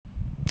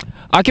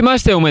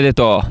Akimashite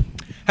omedetou.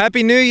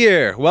 Happy New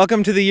Year!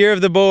 Welcome to the Year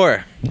of the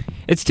Boar.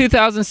 It's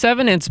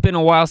 2007 and it's been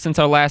a while since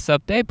our last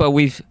update, but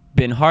we've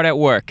been hard at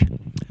work.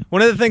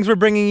 One of the things we're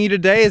bringing you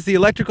today is the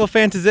Electrical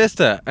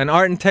Fantasista, an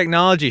art and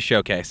technology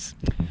showcase.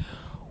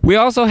 We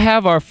also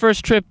have our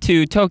first trip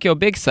to Tokyo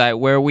Big Sight,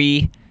 where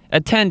we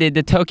attended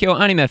the Tokyo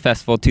Anime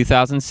Festival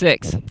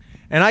 2006.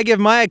 And I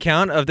give my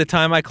account of the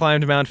time I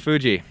climbed Mount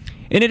Fuji.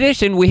 In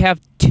addition, we have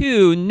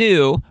 2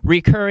 new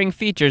recurring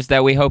features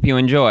that we hope you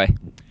enjoy.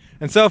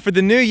 And so for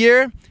the new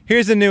year,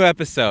 here's a new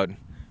episode.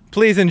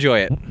 Please enjoy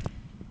it.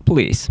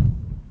 Please.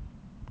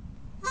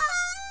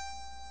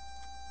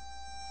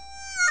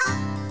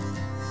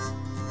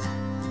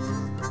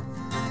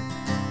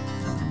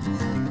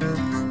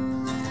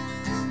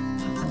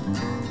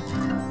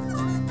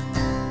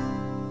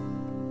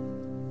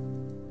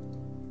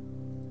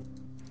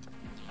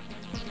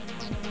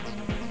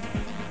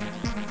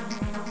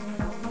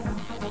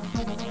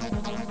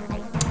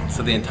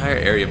 So the entire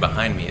area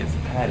behind me is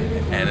padded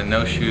and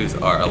no shoes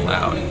are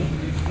allowed.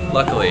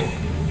 Luckily,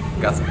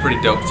 got some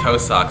pretty dope toe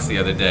socks the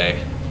other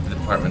day at the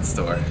department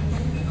store,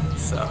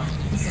 so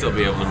still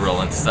be able to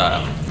roll in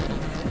style.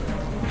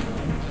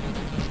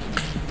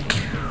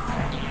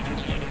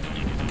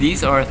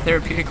 These are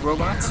therapeutic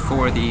robots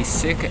for the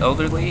sick,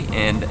 elderly,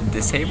 and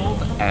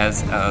disabled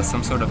as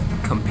some sort of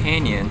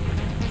companion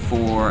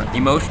for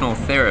emotional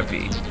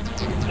therapy.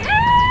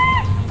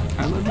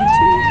 I love you too.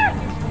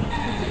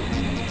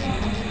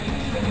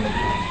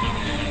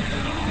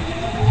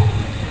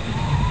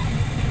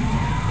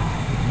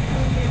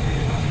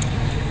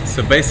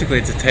 So basically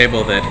it's a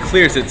table that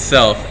clears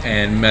itself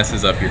and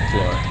messes up your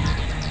floor.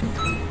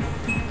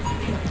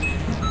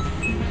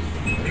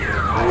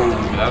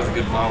 Oh, that was a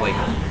good volley.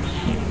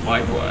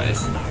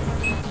 Likewise.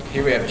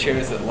 Here we have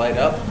chairs that light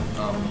up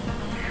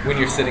when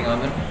you're sitting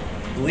on them.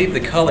 I believe the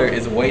color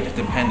is weight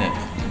dependent.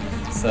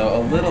 So a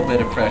little bit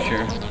of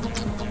pressure,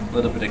 a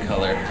little bit of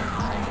color,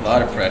 a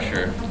lot of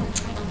pressure,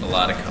 a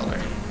lot of color.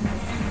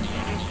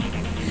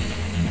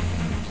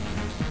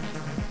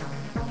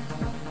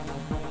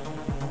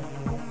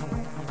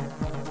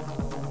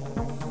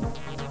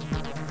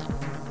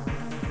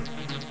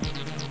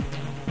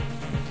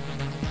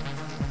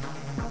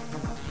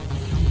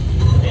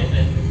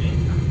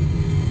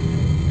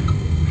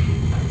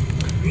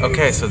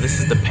 Okay, so this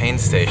is the pain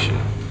station.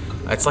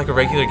 It's like a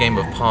regular game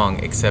of Pong,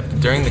 except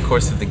during the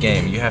course of the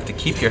game, you have to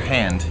keep your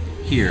hand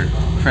here,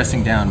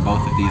 pressing down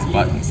both of these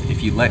buttons.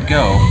 If you let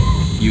go,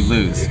 you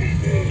lose.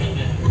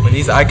 When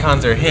these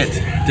icons are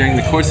hit during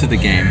the course of the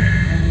game,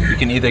 you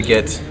can either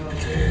get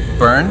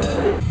burned,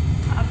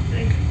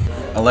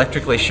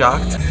 electrically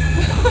shocked,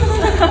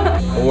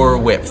 or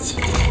whipped.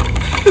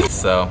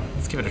 So,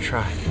 let's give it a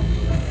try.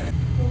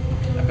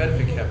 I bet if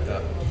it kept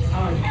up.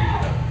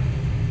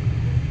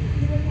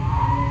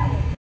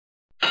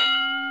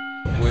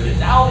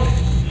 Ow!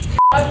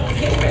 God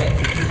damn it!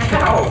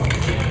 Ow!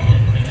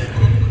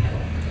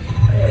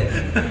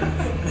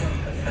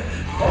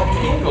 That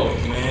tingles,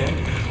 man.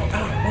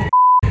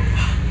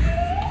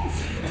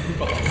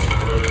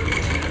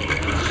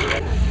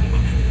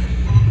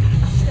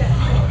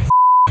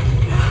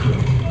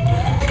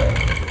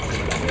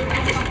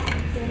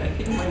 I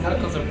think my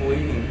knuckles are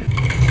bleeding.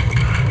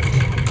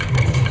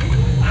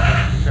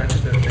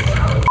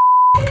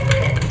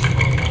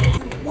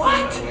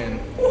 What?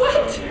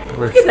 What?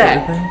 Look at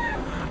that!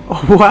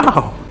 Oh,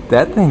 wow,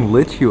 that thing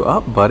lit you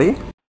up, buddy.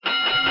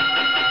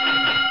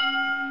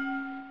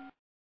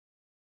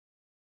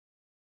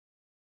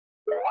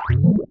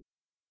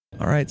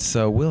 Alright,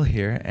 so Will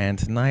here, and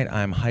tonight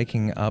I'm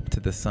hiking up to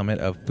the summit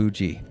of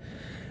Fuji.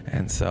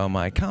 And so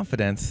my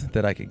confidence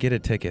that I could get a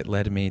ticket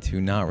led me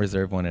to not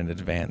reserve one in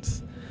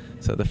advance.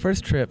 So the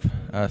first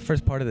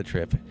part of the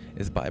trip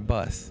is by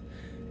bus.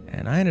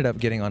 And I ended up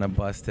getting on a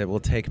bus that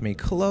will take me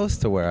close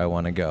to where I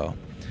want to go,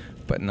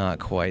 but not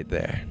quite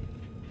there.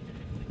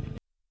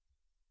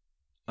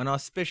 An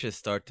auspicious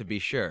start, to be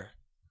sure.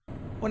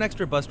 One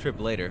extra bus trip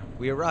later,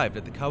 we arrived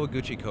at the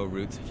Kawaguchiko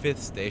route's 5th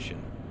station.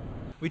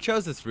 We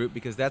chose this route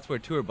because that's where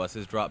tour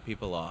buses drop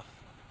people off.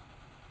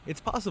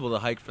 It's possible to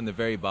hike from the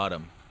very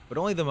bottom, but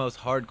only the most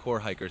hardcore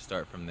hikers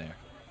start from there.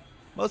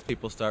 Most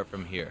people start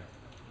from here.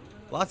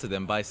 Lots of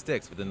them buy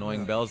sticks with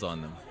annoying bells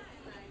on them.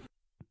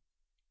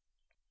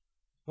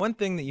 One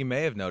thing that you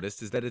may have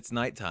noticed is that it's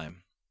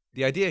nighttime.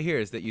 The idea here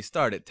is that you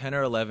start at 10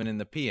 or 11 in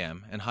the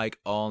PM and hike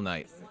all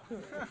night.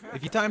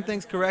 If you time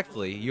things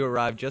correctly, you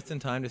arrive just in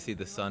time to see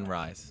the sun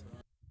rise.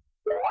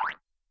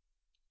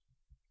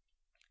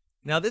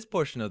 Now this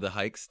portion of the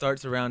hike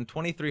starts around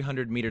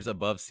 2,300 meters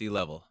above sea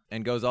level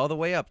and goes all the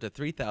way up to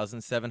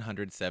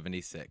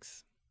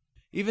 3,776.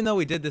 Even though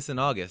we did this in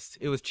August,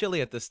 it was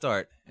chilly at the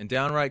start and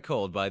downright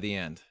cold by the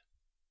end.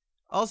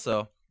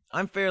 Also,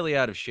 I'm fairly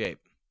out of shape.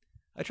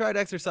 I tried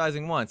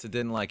exercising once and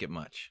didn't like it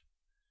much.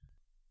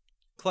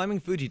 Climbing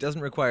Fuji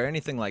doesn't require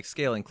anything like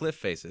scaling cliff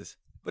faces,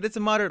 but it's a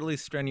moderately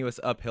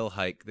strenuous uphill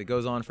hike that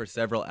goes on for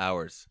several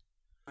hours.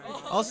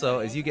 Also,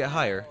 as you get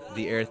higher,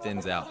 the air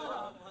thins out.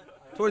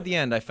 Toward the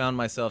end, I found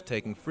myself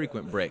taking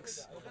frequent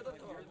breaks.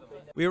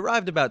 We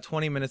arrived about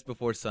 20 minutes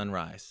before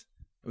sunrise.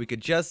 We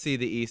could just see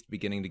the east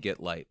beginning to get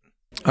light.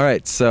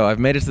 Alright, so I've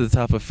made it to the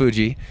top of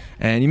Fuji,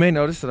 and you may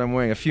notice that I'm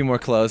wearing a few more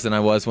clothes than I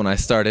was when I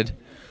started.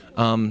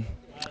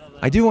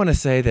 I do want to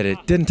say that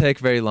it didn't take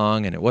very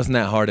long, and it wasn't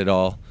that hard at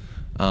all.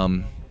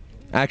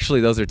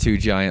 Actually, those are two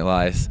giant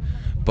lies.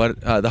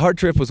 But the hard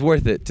trip was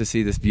worth it to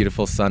see this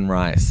beautiful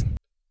sunrise.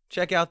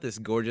 Check out this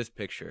gorgeous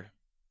picture.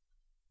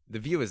 The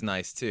view is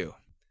nice too.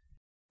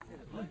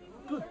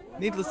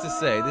 Needless to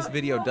say, this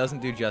video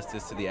doesn't do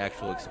justice to the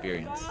actual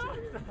experience.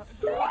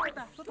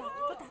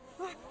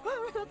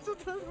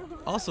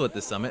 Also at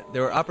the summit,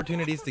 there were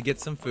opportunities to get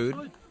some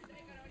food,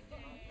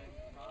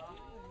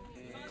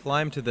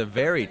 climb to the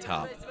very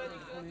top,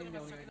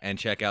 and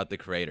check out the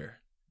crater.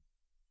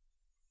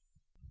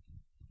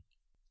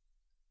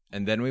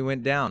 And then we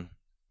went down.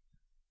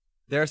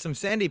 There are some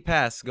sandy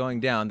paths going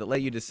down that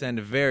let you descend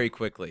very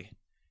quickly.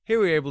 Here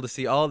we were able to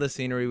see all the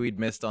scenery we'd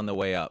missed on the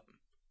way up.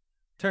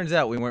 Turns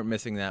out we weren't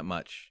missing that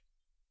much.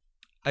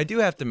 I do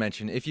have to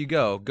mention, if you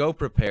go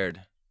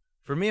prepared.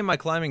 For me and my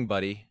climbing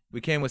buddy,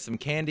 we came with some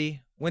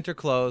candy, winter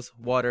clothes,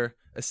 water,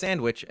 a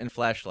sandwich, and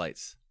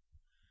flashlights.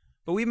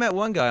 But we met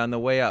one guy on the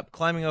way up,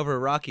 climbing over a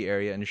rocky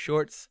area in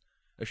shorts,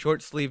 a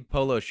short-sleeved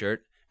polo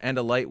shirt, and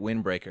a light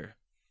windbreaker.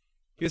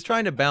 He was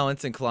trying to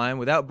balance and climb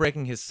without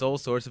breaking his sole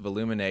source of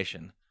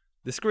illumination,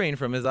 the screen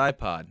from his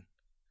iPod.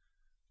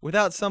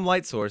 Without some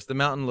light source, the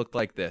mountain looked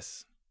like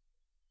this.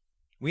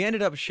 We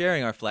ended up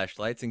sharing our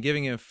flashlights and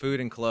giving him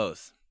food and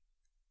clothes.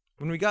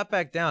 When we got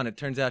back down, it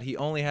turns out he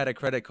only had a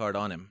credit card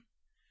on him.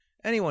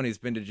 Anyone who's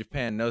been to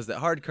Japan knows that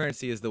hard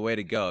currency is the way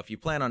to go if you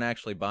plan on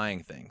actually buying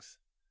things.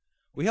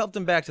 We helped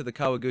him back to the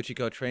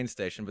Kawaguchiko train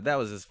station, but that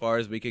was as far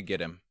as we could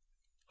get him.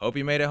 Hope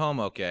he made it home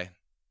okay.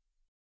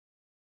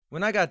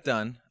 When I got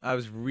done, I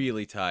was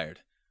really tired,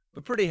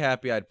 but pretty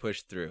happy I'd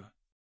pushed through.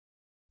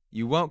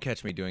 You won't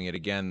catch me doing it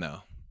again,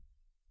 though.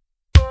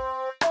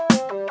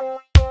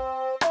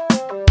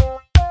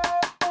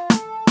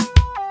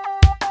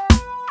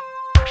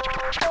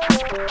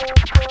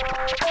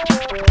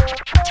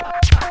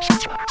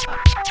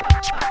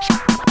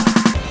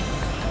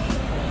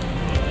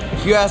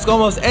 If you ask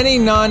almost any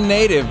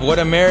non-native what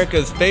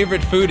America's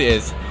favorite food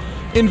is,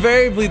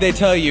 invariably they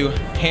tell you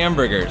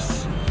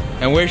hamburgers.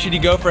 And where should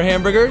you go for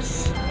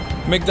hamburgers?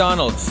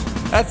 McDonald's.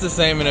 That's the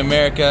same in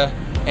America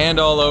and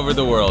all over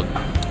the world.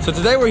 So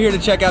today we're here to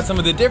check out some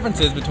of the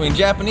differences between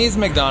Japanese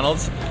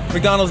McDonald's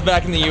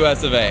back in the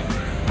US of A.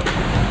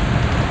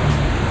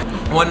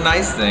 One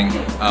nice thing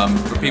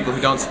for people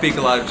who don't speak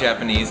a lot of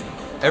Japanese,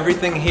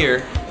 everything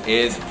here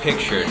is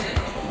pictured.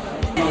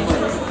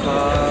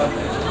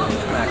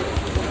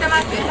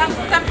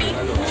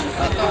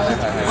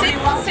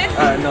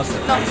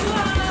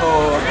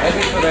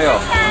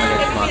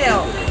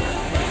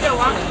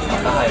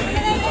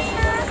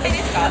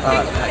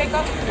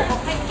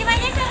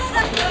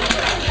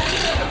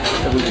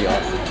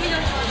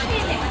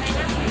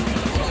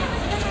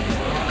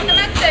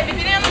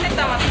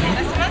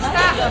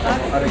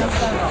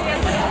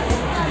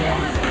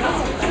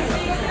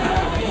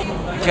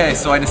 Okay,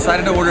 so I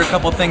decided to order a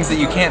couple things that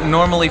you can't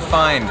normally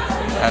find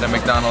at a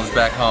McDonald's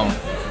back home.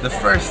 The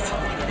first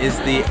is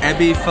the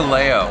ebi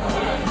fileo.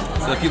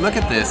 So if you look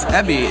at this,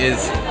 ebi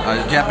is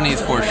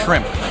Japanese for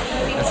shrimp.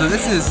 And so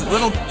this is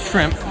little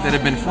shrimp that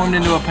have been formed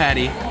into a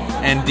patty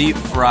and deep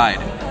fried.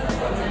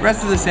 The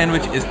rest of the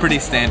sandwich is pretty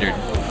standard.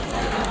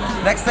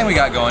 Next thing we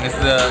got going is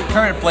the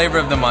current flavor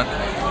of the month,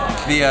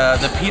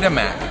 the pita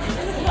mac.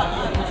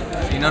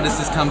 So you notice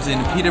this comes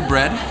in pita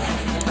bread,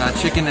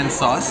 chicken and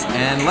sauce,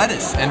 and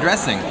lettuce and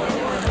dressing,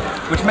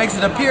 which makes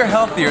it appear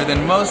healthier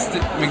than most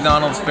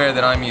McDonald's fare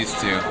that I'm used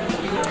to.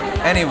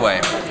 Anyway,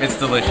 it's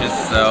delicious,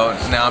 so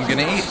now I'm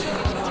gonna eat.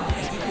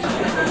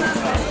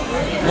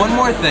 One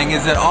more thing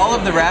is that all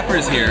of the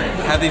wrappers here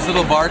have these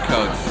little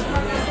barcodes.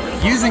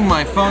 Using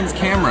my phone's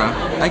camera,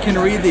 I can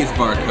read these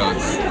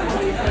barcodes.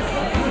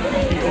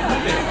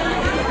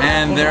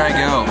 And there I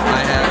go. I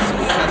have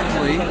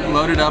successfully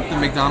loaded up the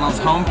McDonald's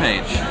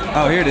homepage.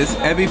 Oh, here it is,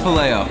 ebi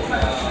fileo.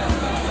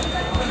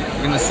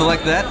 I'm gonna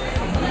select that.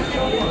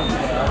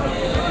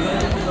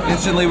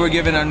 Instantly we're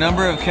given a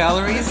number of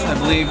calories, I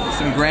believe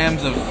some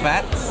grams of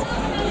fats,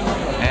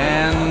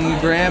 and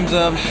grams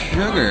of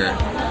sugar.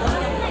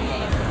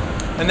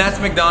 And that's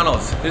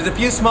McDonald's. There's a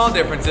few small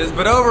differences,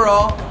 but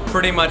overall,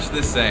 pretty much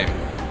the same.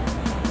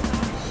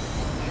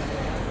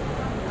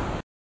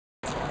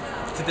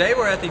 Today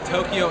we're at the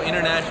Tokyo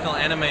International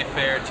Anime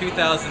Fair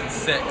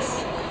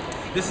 2006.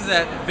 This is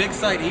at Big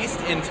Sight East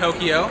in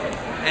Tokyo,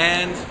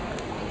 and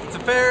it's a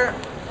fair.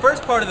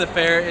 First part of the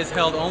fair is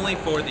held only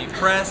for the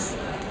press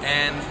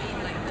and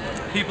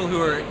people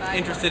who are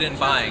interested in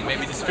buying,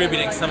 maybe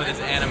distributing some of this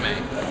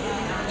anime.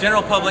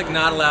 General public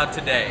not allowed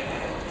today.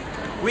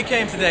 We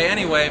came today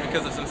anyway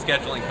because of some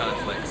scheduling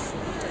conflicts.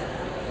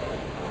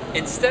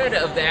 Instead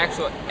of the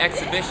actual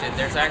exhibition,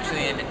 there's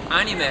actually an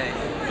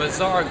anime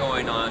bazaar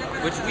going on,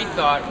 which we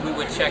thought we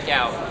would check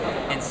out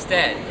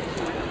instead.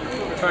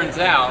 Turns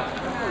out,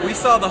 we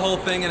saw the whole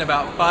thing in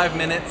about 5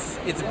 minutes.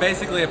 It's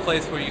basically a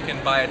place where you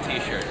can buy a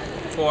t-shirt.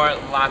 For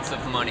lots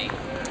of money.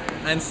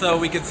 and so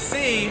we could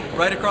see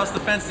right across the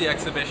fence the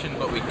exhibition,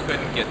 but we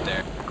couldn't get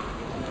there.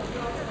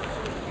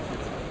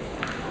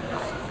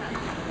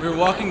 We were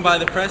walking by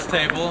the press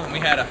table and we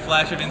had a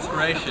flash of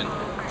inspiration.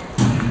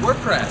 We're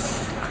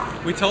press.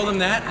 We told them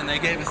that and they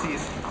gave us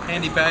these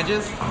handy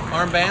badges,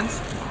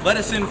 armbands, let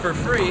us in for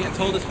free and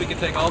told us we could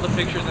take all the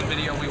pictures and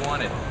video we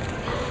wanted.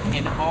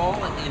 And all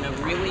in a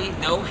really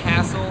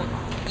no-hassle,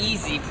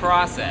 easy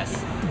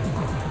process.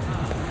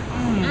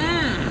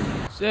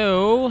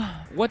 So,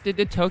 what did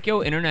the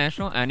Tokyo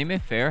International Anime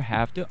Fair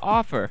have to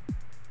offer?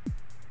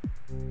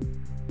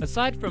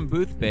 Aside from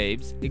booth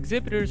babes,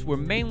 exhibitors were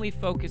mainly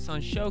focused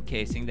on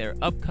showcasing their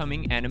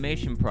upcoming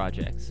animation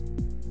projects.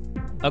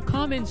 A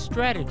common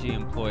strategy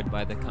employed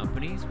by the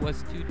companies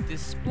was to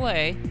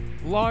display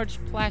large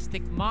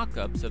plastic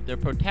mock-ups of their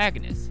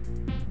protagonists,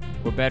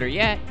 or better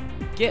yet,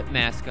 get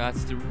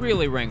mascots to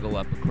really wrangle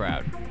up a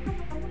crowd.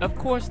 Of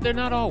course, they're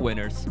not all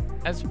winners,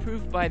 as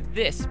proved by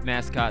this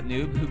mascot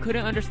noob who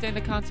couldn't understand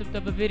the concept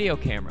of a video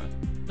camera,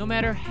 no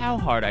matter how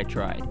hard I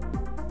tried.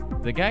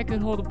 The guy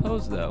could hold a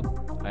pose though,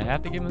 I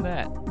have to give him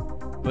that.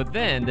 But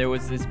then there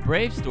was this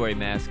Brave Story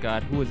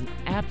mascot who was an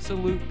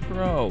absolute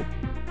pro.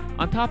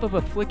 On top of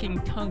a flicking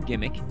tongue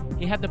gimmick,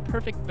 he had the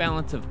perfect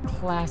balance of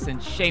class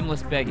and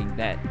shameless begging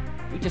that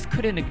we just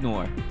couldn't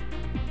ignore.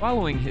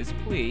 Following his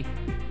plea,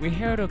 we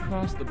hurried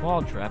across the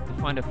ball trap to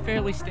find a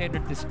fairly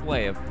standard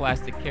display of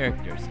plastic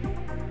characters.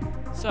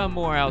 Some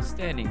more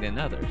outstanding than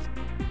others.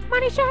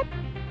 Money shot!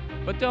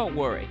 But don't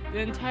worry, the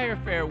entire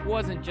fair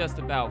wasn't just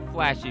about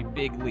flashy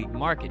big league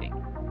marketing.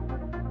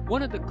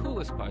 One of the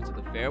coolest parts of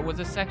the fair was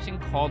a section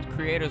called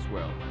Creators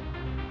World.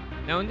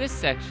 Now in this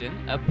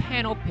section, a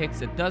panel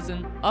picks a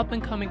dozen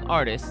up-and-coming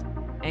artists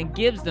and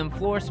gives them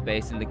floor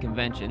space in the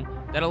convention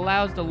that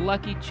allows the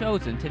lucky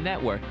chosen to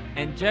network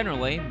and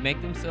generally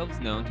make themselves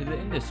known to the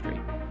industry.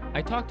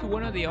 I talked to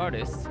one of the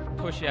artists,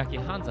 Toshiaki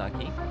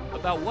Hanzaki,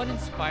 about what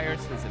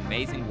inspires his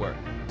amazing work.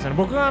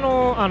 僕が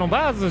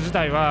バーズ自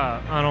体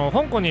は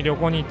香港に旅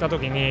行に行った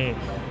時に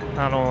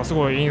す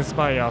ごいインス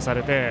パイアさ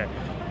れて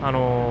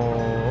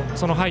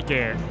その背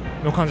景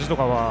の感じと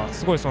かは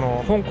すごいそ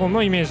の香港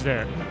のイメージ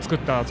で作っ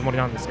たつもり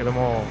なんですけど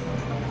も、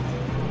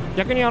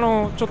逆にち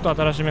ょっと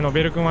新しめの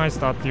ベルクマイス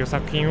ターっていう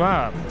作品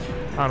は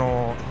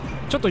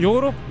ちょっとヨ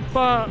ーロッ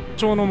パ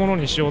調のもの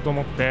にしようと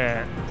思っ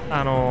て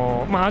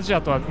アジ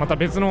アとはまた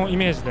別のイ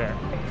メージで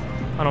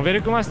ベ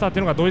ルクマイスターって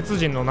いうのがドイツ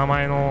人の名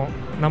前な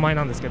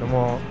んですけど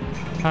も、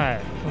は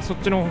い、そっ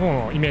ちの方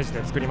のイメージ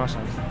で作りまし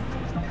たね。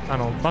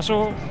場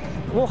所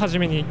を初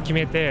めに決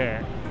めて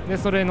で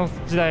それの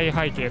時代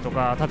背景と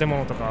か建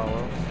物とかを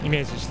イ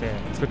メージして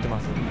作って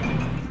ます。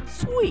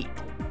 Sweet!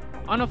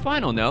 On a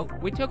final note,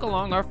 we took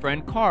along our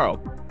friend Carl.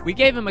 We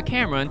gave him a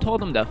camera and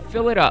told him to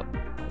fill it up.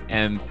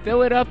 And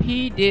fill it up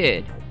he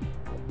did.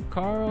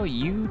 Carl,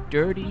 you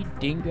dirty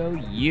dingo,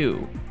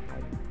 you.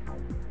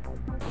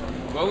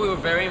 Well, we were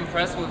very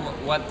impressed with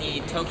what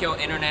the Tokyo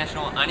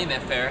International Anime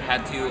Fair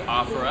had to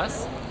offer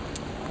us.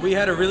 We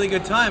had a really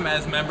good time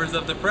as members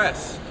of the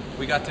press.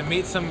 We got to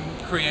meet some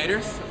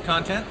creators of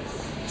content,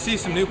 see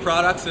some new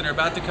products that are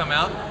about to come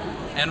out,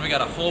 and we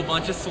got a whole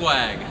bunch of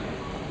swag.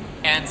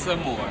 And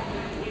some more.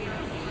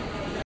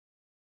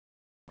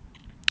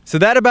 So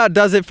that about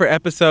does it for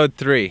episode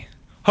 3.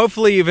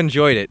 Hopefully you've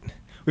enjoyed it.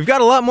 We've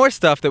got a lot more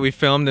stuff that we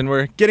filmed and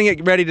we're getting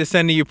it ready to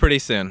send to you pretty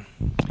soon.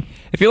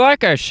 If you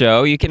like our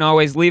show, you can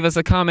always leave us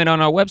a comment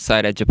on our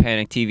website at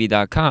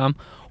japanictv.com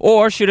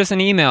or shoot us an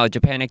email at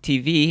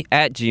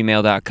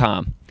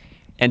japanictv@gmail.com.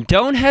 And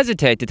don't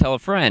hesitate to tell a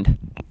friend.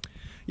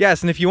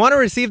 Yes, and if you want to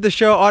receive the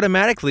show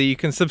automatically, you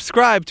can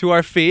subscribe to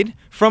our feed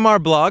from our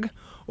blog,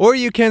 or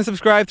you can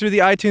subscribe through the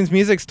iTunes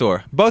Music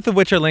Store, both of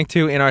which are linked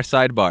to in our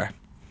sidebar.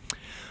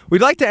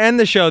 We'd like to end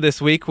the show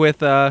this week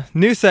with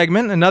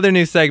another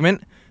new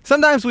segment.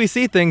 Sometimes we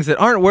see things that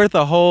aren't worth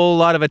a whole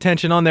lot of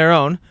attention on their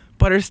own,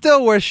 but are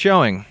still worth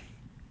showing.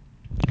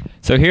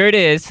 So here it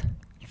is,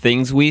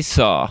 Things We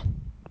Saw.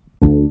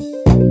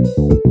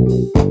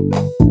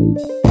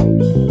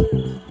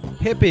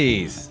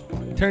 Hippies!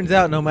 Turns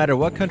out no matter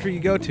what country you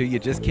go to, you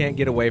just can't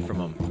get away from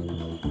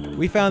them.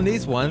 We found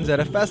these ones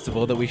at a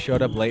festival that we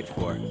showed up late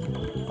for.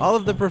 All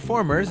of the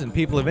performers and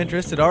people of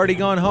interest had already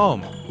gone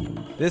home.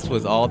 This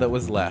was all that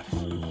was left.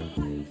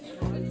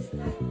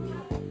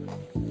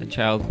 A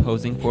child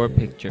posing for a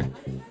picture.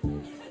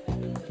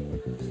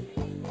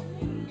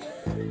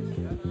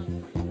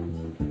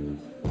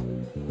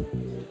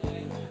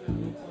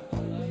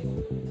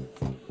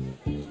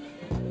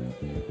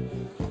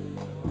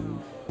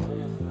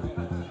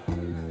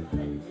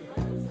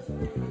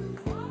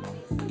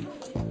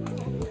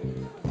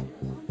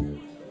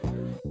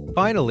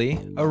 Finally,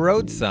 a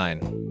road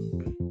sign.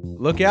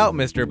 Look out,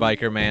 Mr.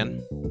 Biker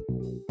Man.